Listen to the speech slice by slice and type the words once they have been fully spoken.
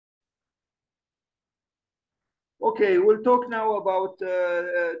Okay, we'll talk now about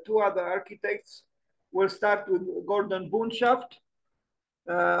two other architects. We'll start with Gordon Bunshaft,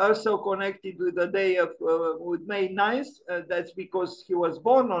 also connected with the day of with May 9th. That's because he was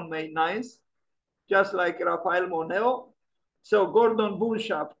born on May 9th, just like Raphael Moneo. So Gordon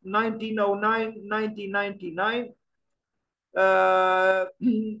Bunshaft, 1909-1999.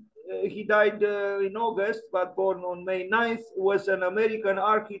 He died in August, but born on May 9th, was an American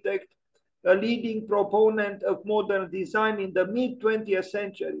architect, a leading proponent of modern design in the mid-20th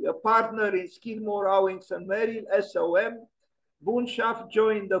century, a partner in Skidmore, Owings and Merrill, SOM. Bunshaft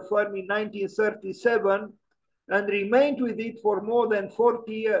joined the firm in 1937 and remained with it for more than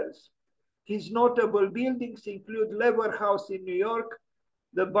 40 years. His notable buildings include Lever House in New York,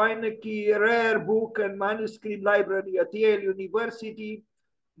 the Beinecke Rare Book and Manuscript Library at Yale University,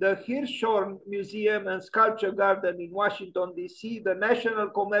 the Hirshhorn Museum and Sculpture Garden in Washington, D.C., the National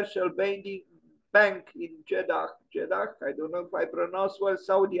Commercial Bank in Jeddah, I don't know if I pronounce well,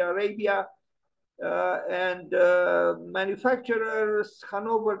 Saudi Arabia, and Manufacturers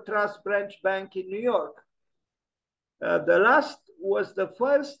Hanover Trust Branch Bank in New York. The last was the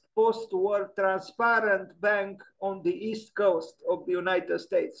first post-war transparent bank on the East Coast of the United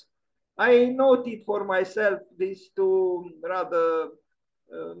States. I noted for myself these two rather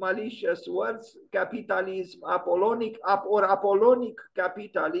malicious words, capitalism, Apollonic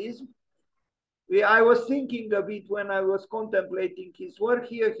capitalism. I was thinking a bit when I was contemplating his work.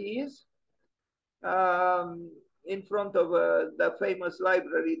 Here he is in front of the famous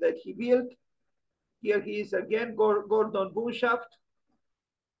library that he built. Here he is again, Gordon Bunshaft.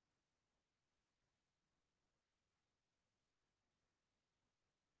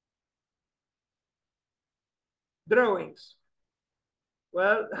 Drawings.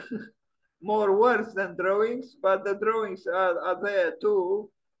 Well, more words than drawings, but the drawings are there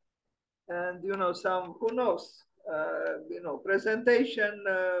too. And, you know, some, who knows, you know, presentation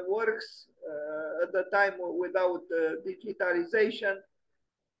works at the time without digitalization.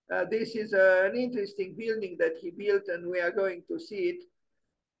 This is an interesting building that he built, and we are going to see it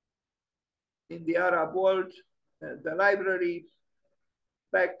in the Arab world, the library,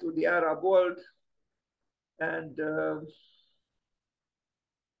 back to the Arab world. And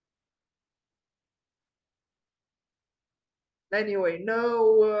anyway,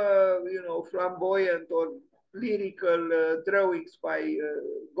 no, you know, flamboyant or lyrical drawings by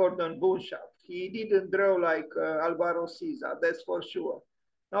Gordon Bunshaft. He didn't draw like Alvaro Siza, that's for sure.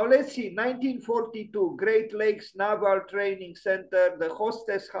 Now let's see, 1942, Great Lakes Naval Training Center, the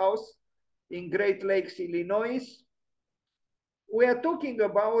Hostess House in Great Lakes, Illinois. We are talking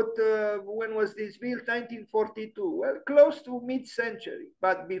about, when was this built? 1942, well, close to mid-century,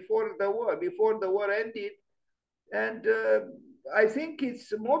 but before the war ended. And I think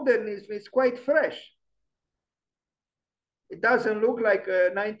its modernism is quite fresh. It doesn't look like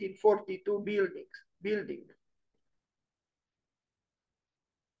a 1942 building.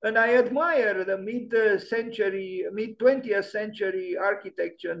 And I admire the mid-20th century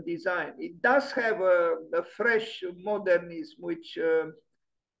architecture and design. It does have a fresh modernism, which, you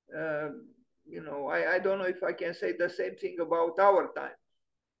know, I don't know if I can say the same thing about our time.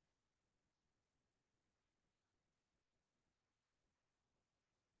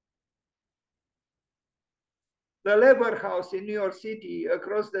 The Lever House in New York City,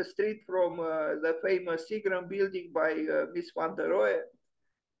 across the street from the famous Seagram building by Miss van der Rohe.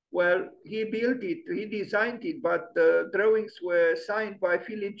 Well, he built it, he designed it, but the drawings were signed by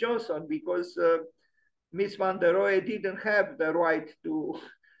Philip Johnson because Miss van der Rohe didn't have the right to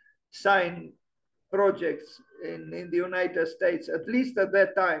sign projects in the United States, at least at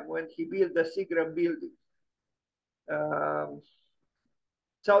that time when he built the Seagram building.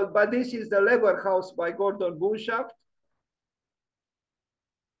 But this is the Lever House by Gordon Bunshaft.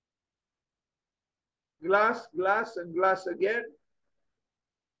 Glass, glass, and glass again.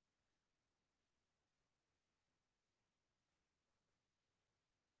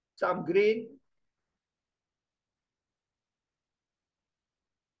 Some green.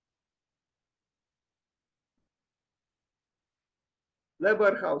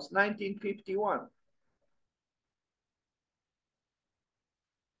 Lever House, 1951.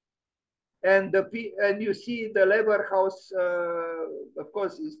 And you see the Lever House, of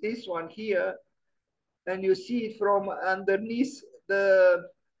course, is this one here. And you see it from underneath the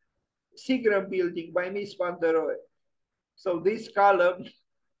Seagram building by Miss van der Rohe. So this column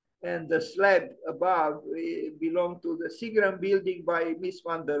and the slab above belong to the Seagram building by Miss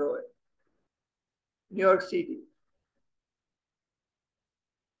van der Rohe, New York City.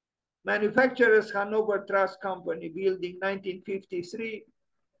 Manufacturers Hanover Trust Company building, 1953.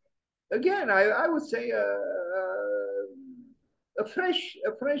 again, I would say a fresh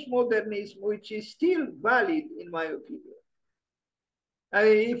modernism, which is still valid in my opinion. I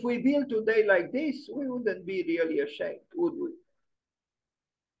mean, if we build today like this, we wouldn't be really ashamed, would we?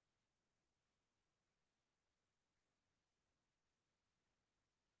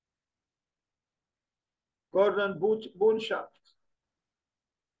 Gordon Bunshaft,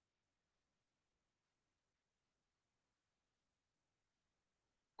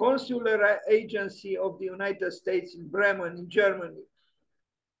 Consular Agency of the United States in Bremen, in Germany,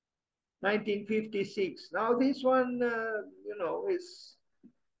 1956. Now this one, is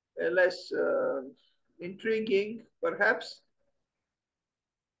less intriguing, perhaps,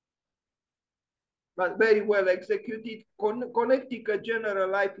 but very well executed. Connecticut General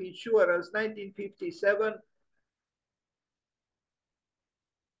Life Insurance, 1957.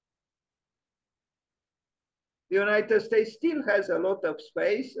 The United States still has a lot of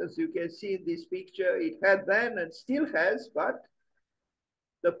space, as you can see in this picture. It had then and still has, but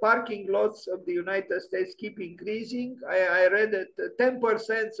the parking lots of the United States keep increasing. I read that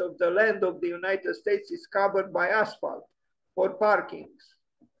 10% of the land of the United States is covered by asphalt for parkings.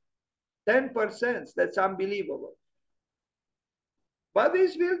 10%, that's unbelievable. But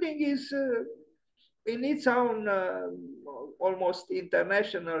this building is, in its own almost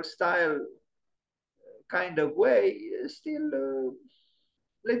international style kind of way, still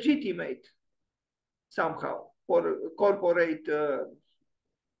legitimate somehow for corporate,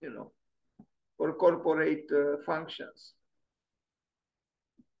 you know, for corporate functions.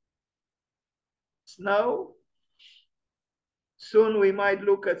 Snow. Soon we might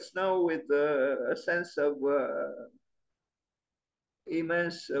look at snow with a sense of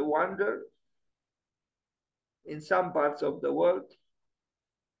immense wonder in some parts of the world,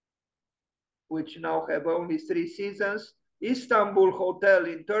 which now have only 3 seasons. Istanbul Hotel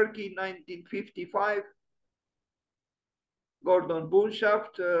in Turkey, 1955. Gordon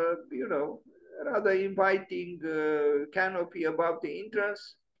Bunshaft, rather inviting canopy above the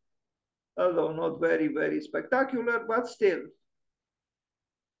entrance, although not very, very spectacular, but still.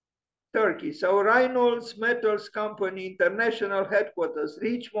 Turkey. So Reynolds Metals Company International Headquarters,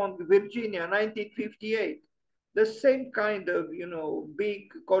 Richmond, Virginia, 1958. The same kind of,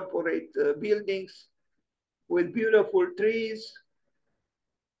 big corporate buildings with beautiful trees,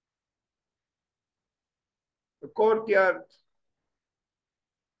 a courtyard.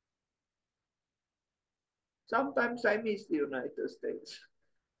 Sometimes I miss the United States.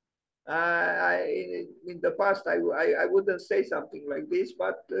 In the past, I wouldn't say something like this,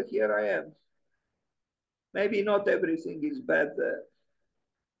 but here I am. Maybe not everything is bad there.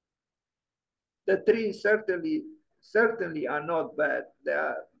 The trees certainly are not bad. They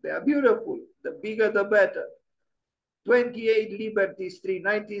are beautiful. The bigger, the better. 28 Liberty Street,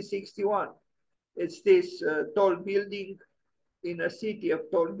 1961. It's this tall building in a city of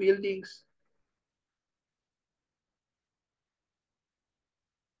tall buildings.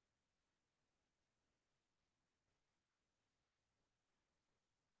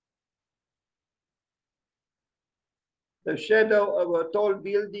 The shadow of a tall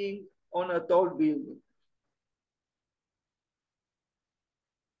building on a tall building.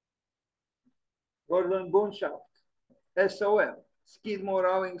 Gordon Bunshaft, SOM, Skidmore,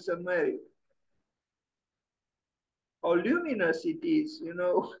 Owings and Merrill. How luminous it is,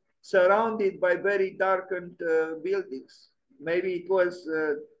 surrounded by very darkened buildings. Maybe it was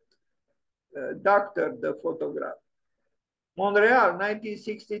doctored, the photograph. Montreal,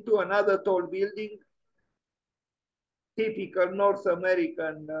 1962, another tall building, typical North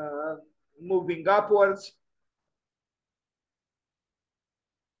American moving upwards.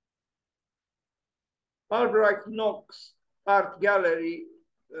 Albrecht Knox Art Gallery,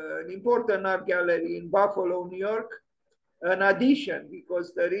 an important art gallery in Buffalo, New York. An addition,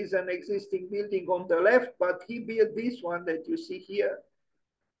 because there is an existing building on the left, but he built this one that you see here.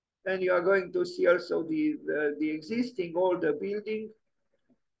 And you are going to see also the existing older building.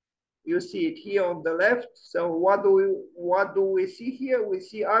 You see it here on the left. So what do we see here? We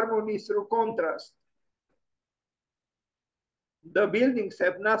see harmony through contrast. The buildings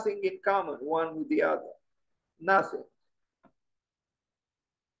have nothing in common, one with the other. Nothing.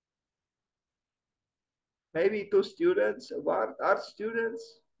 Maybe 2 students of art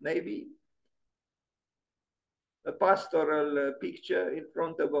students, maybe. A pastoral picture in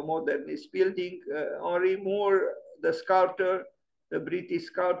front of a modernist building. Henri Moore, the sculptor, the British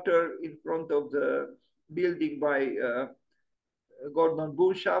sculptor, in front of the building by Gordon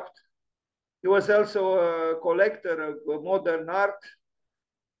Bunshaft. He was also a collector of modern art.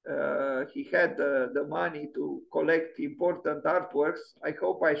 he had the money to collect important artworks. I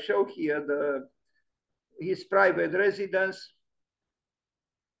hope I show here his private residence,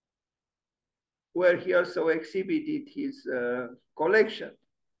 where he also exhibited his collection.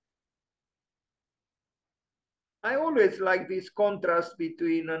 I always like this contrast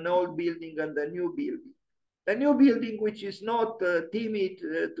between an old building and a new building. A new building which is not timid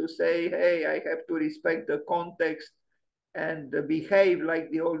to say, hey, I have to respect the context and behave like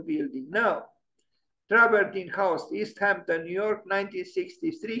the old building. No. Travertine House, East Hampton, New York,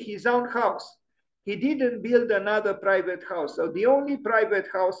 1963, his own house. He didn't build another private house. So the only private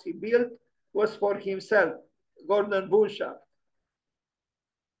house he built was for himself, Gordon Bunshaft.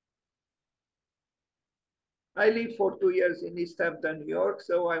 I lived for 2 years in East Hampton, New York,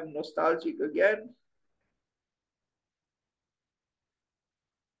 so I'm nostalgic again.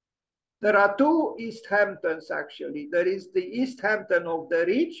 There are two East Hamptons, actually. There is the East Hampton of the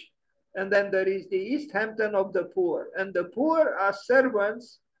rich, and then there is the East Hampton of the poor. And the poor are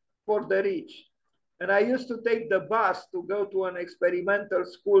servants for the rich. And I used to take the bus to go to an experimental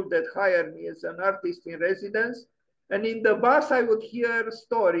school that hired me as an artist in residence. And in the bus, I would hear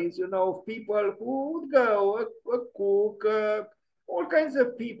stories, of people who would go, a cook, all kinds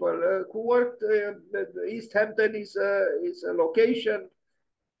of people who worked. The East Hampton is a location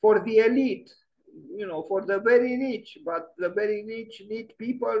for the elite, for the very rich, but the very rich need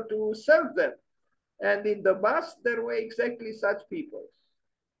people to serve them. And in the bus, there were exactly such people.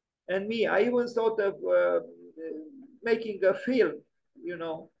 And me, I even thought of making a film,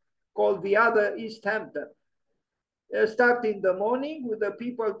 called The Other East Hampton. Start in the morning with the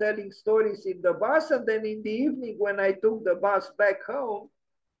people telling stories in the bus, and then in the evening, when I took the bus back home,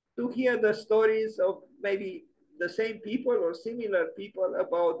 to hear the stories of maybe the same people or similar people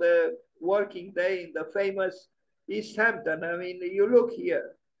about the working day in the famous East Hampton. I mean, you look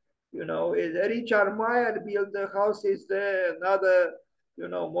here, Richard Meyer built the houses there, and other,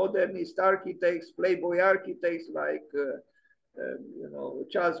 modernist architects, Playboy architects like,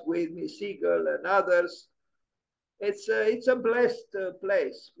 Charles Whitney Siegel and others. It's a blessed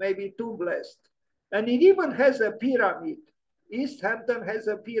place, maybe too blessed. And it even has a pyramid. East Hampton has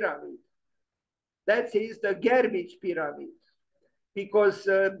a pyramid. That is the garbage pyramid, because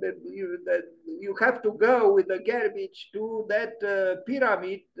you have to go with the garbage to that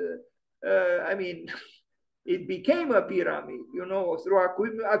pyramid. I mean, it became a pyramid,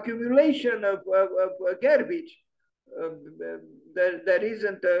 through accumulation of garbage. There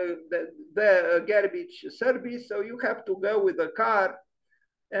isn't a garbage service, so you have to go with a car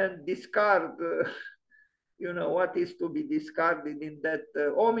and discard what is to be discarded in that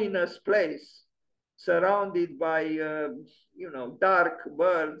ominous place, surrounded by dark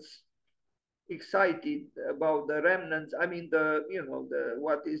birds, excited about the remnants. I mean, the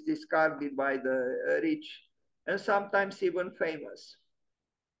what is discarded by the rich, and sometimes even famous.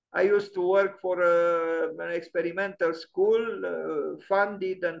 I used to work for an experimental school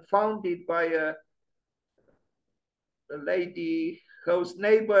funded and founded by a lady whose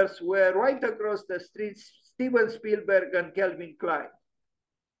neighbors were right across the street, Steven Spielberg and Calvin Klein.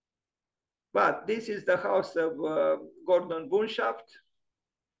 But this is the house of Gordon Bunshaft.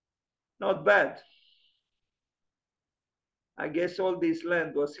 Not bad. I guess all this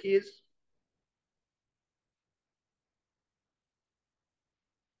land was his.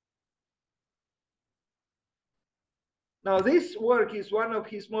 Now, this work is one of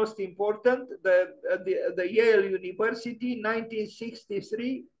his most important, the Yale University,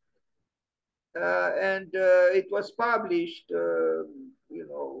 1963. And it was published,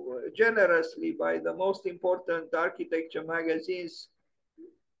 generously by the most important architecture magazines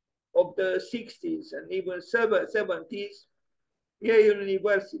of the 60s and even 70s, Yale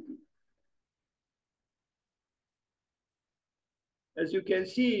University. As you can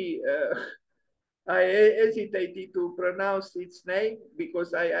see, I hesitated to pronounce its name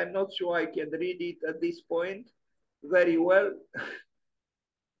because I'm not sure I can read it at this point very well.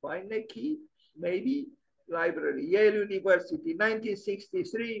 Weinecke, maybe, library, Yale University,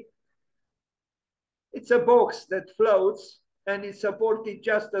 1963. It's a box that floats and it's supported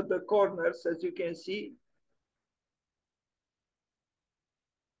just at the corners, as you can see.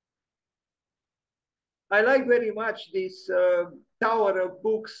 I like very much this tower of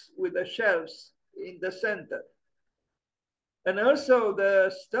books with the shelves in the center. And also the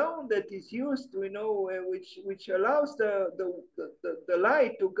stone that is used, which allows the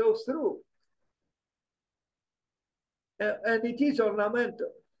light to go through. And it is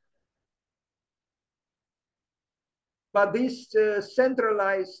ornamental. But this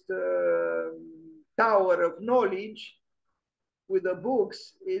centralized tower of knowledge with the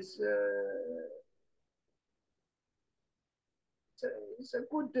books is a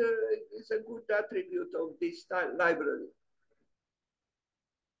good attribute of this library.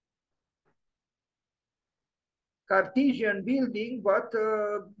 Cartesian building, but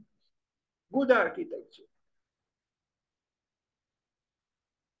good architecture.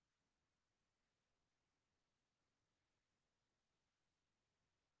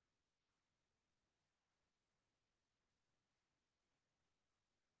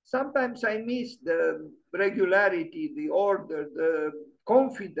 Sometimes I miss the regularity, the order, the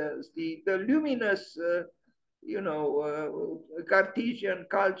confidence, the luminous, Cartesian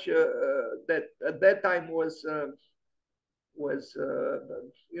culture that at that time was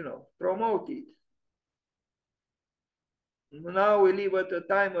promoted. Now we live at a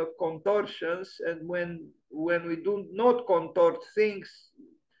time of contortions, and when we do not contort things,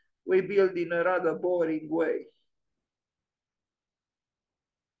 we build in a rather boring way.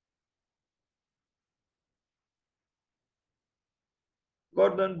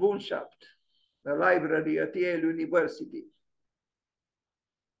 Gordon Bunshaft, the library at Yale University,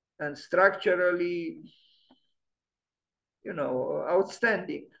 and structurally,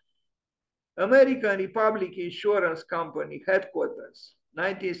 outstanding. American Republic Insurance Company headquarters,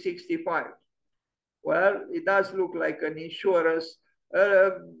 1965. Well, it does look like an insurance.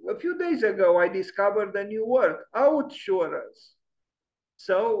 A few days ago, I discovered a new word, outsurance.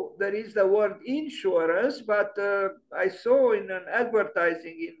 So there is the word insurance, but I saw in an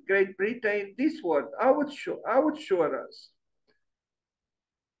advertising in Great Britain this word, outsurance.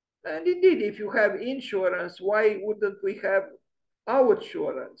 And indeed, if you have insurance, why wouldn't we have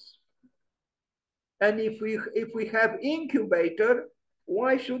outsurance? And if we have incubator,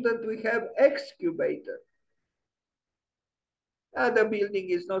 why shouldn't we have excubator? The building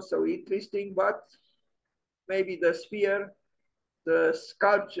is not so interesting, but maybe the sphere, the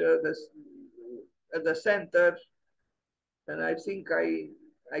sculpture, at the center, and I think I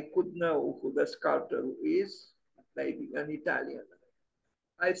could know who the sculptor is, maybe an Italian.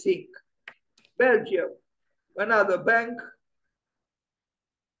 I think Belgium, another bank,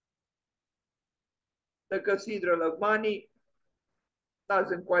 the Cathedral of Money,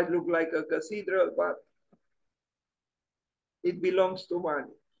 doesn't quite look like a cathedral, but it belongs to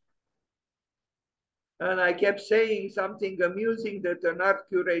money. And I kept saying something amusing that an art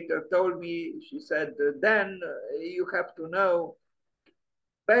curator told me. She said, Dan, you have to know,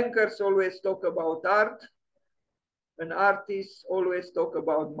 bankers always talk about art and artists always talk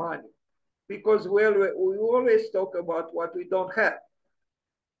about money, because we always talk about what we don't have.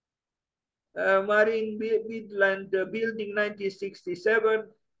 Marine Midland Building 1967,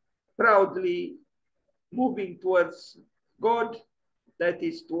 proudly moving towards God, that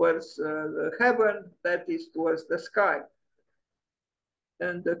is towards heaven, that is towards the sky.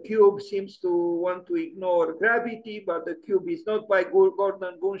 And the cube seems to want to ignore gravity, but the cube is not by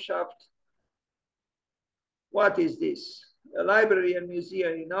Gordon Bunshaft. What is this? A library and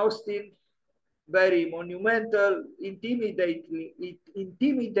museum in Austin, very monumental,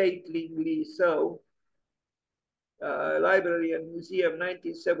 intimidatingly so. Library and Museum,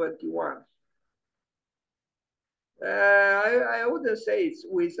 1971. I wouldn't say it's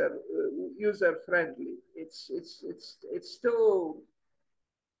user friendly. It's too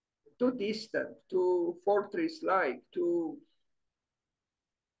distant, too fortress-like, too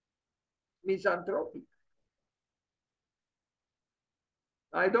misanthropic.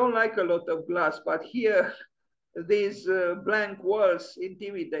 I don't like a lot of glass, but here these blank walls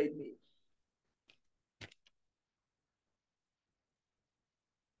intimidate me.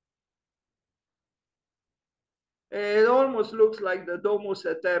 It almost looks like the Domus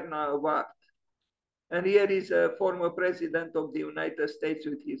Eterna of art. And here is a former president of the United States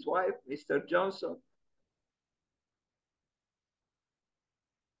with his wife, Mr. Johnson.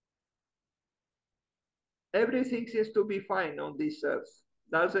 Everything seems to be fine on this earth,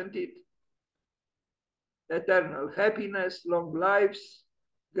 doesn't it? Eternal happiness, long lives,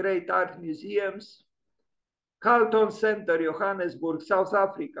 great art museums. Carlton Center, Johannesburg, South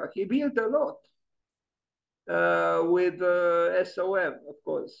Africa. He built a lot with SOM, of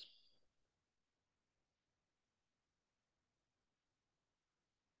course.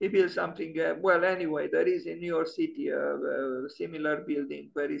 He built something, well, anyway, there is in New York City a similar building,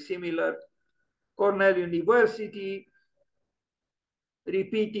 very similar. Cornell University,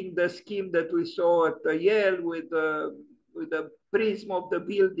 repeating the scheme that we saw at Yale with the prism of the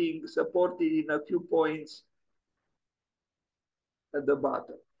building supported in a few points at the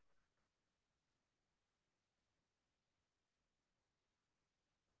bottom.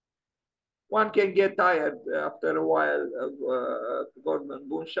 One can get tired after a while of Gordon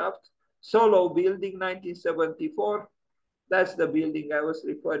Bunshaft. Solo building, 1974. That's the building I was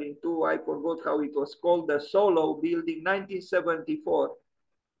referring to. I forgot how it was called. The Solo building, 1974.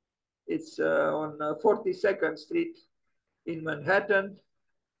 It's on 42nd Street in Manhattan,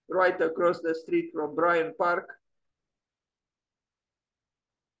 right across the street from Bryant Park.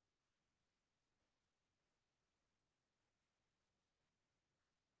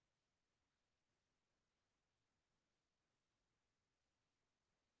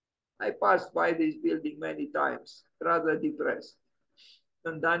 I passed by this building many times, rather depressed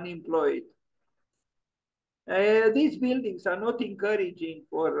and unemployed. These buildings are not encouraging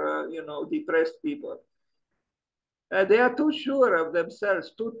for depressed people. They are too sure of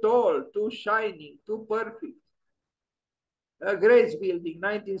themselves, too tall, too shining, too perfect. Grace Building,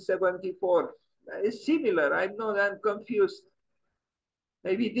 1974. It's similar. I'm confused.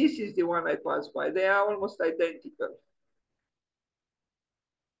 Maybe this is the one I passed by. They are almost identical.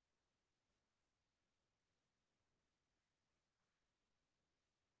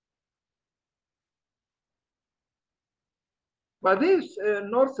 But these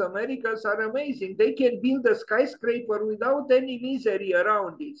North Americans are amazing. They can build a skyscraper without any misery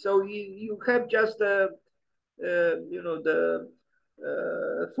around it. So you have just the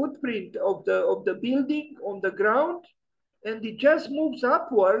footprint of the building on the ground, and it just moves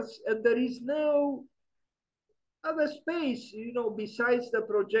upwards, and there is no other space, besides the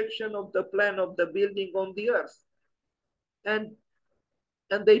projection of the plan of the building on the earth. And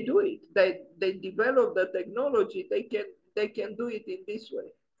they do it. They develop the technology. They can do it in this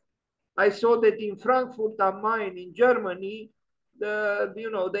way. I saw that in Frankfurt am Main in Germany,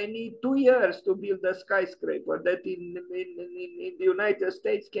 they need 2 years to build a skyscraper that in the United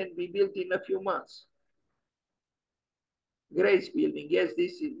States can be built in a few months. Grace Building, yes,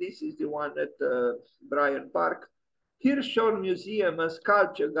 this is the one at Bryant Park. Hirshhorn Museum and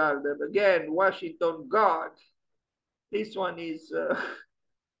Sculpture Garden, again, Washington, God. This one is,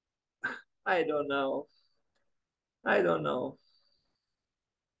 I don't know. I don't know.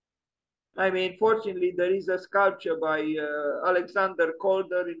 I mean, fortunately, there is a sculpture by Alexander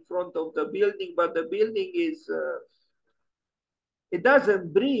Calder in front of the building, but the building is, it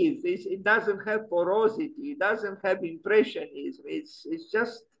doesn't breathe. It doesn't have porosity. It doesn't have impressionism. It's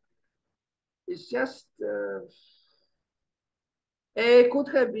just, it could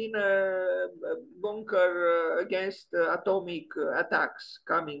have been a bunker against atomic attacks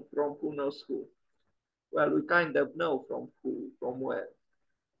coming from who knows who. Well, we kind of know from who, from where.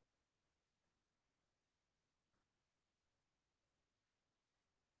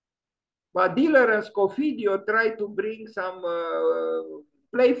 But Diller and Scofidio tried to bring some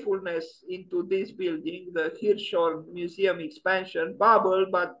playfulness into this building, the Hirshhorn Museum expansion bubble,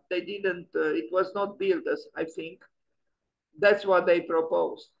 but they didn't, it was not built, as I think. That's what they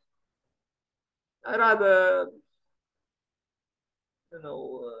proposed. I rather, you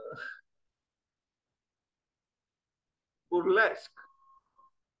know, burlesque.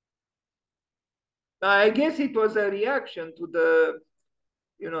 I guess it was a reaction to the,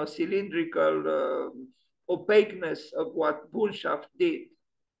 cylindrical opaqueness of what Bunshaft did.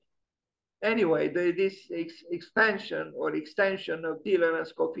 Anyway, this expansion or extension of Diller and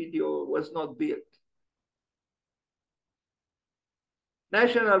Scofidio was not built.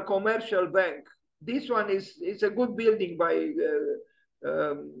 National Commercial Bank. This one is a good building by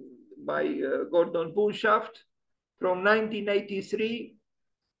Gordon Bunshaft from 1983.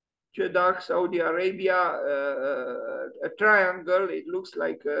 Jeddah, Saudi Arabia, a triangle. It looks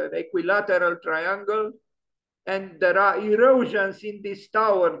like an equilateral triangle. And there are erosions in this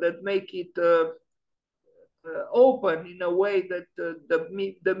tower that make it open in a way that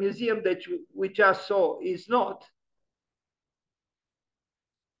the museum that we just saw is not.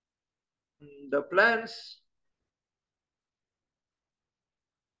 The plans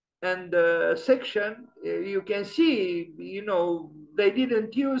and the section, you can see, they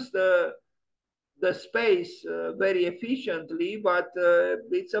didn't use the space very efficiently, but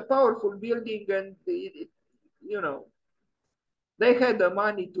it's a powerful building, and they had the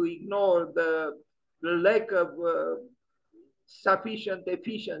money to ignore the lack of sufficient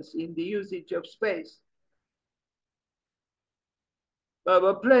efficiency in the usage of space.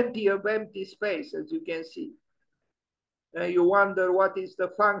 But plenty of empty space, as you can see. You wonder what is the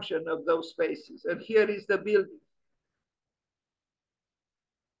function of those spaces. And here is the building.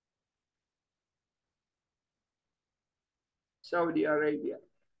 Saudi Arabia.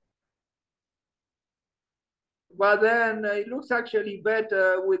 But then it looks actually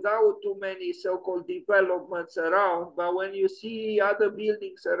better without too many so-called developments around. But when you see other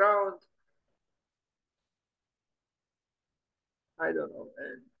buildings around, I don't know,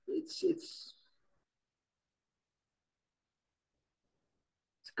 and it's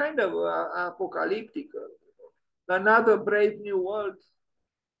kind of apocalyptic. Another brave new world,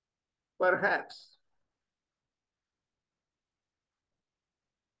 perhaps.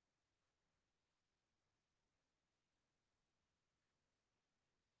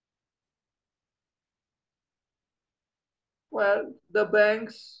 Well, the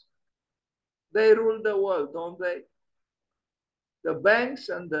banks, they rule the world, don't they? The banks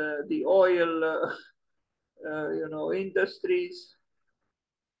and the oil, industries.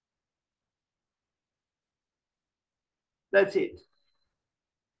 That's it.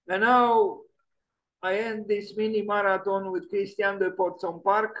 And now I end this mini marathon with Christian de Portson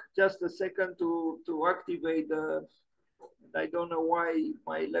Park. Just a second to activate the. I don't know why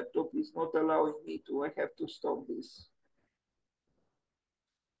my laptop is not allowing me to. I have to stop this.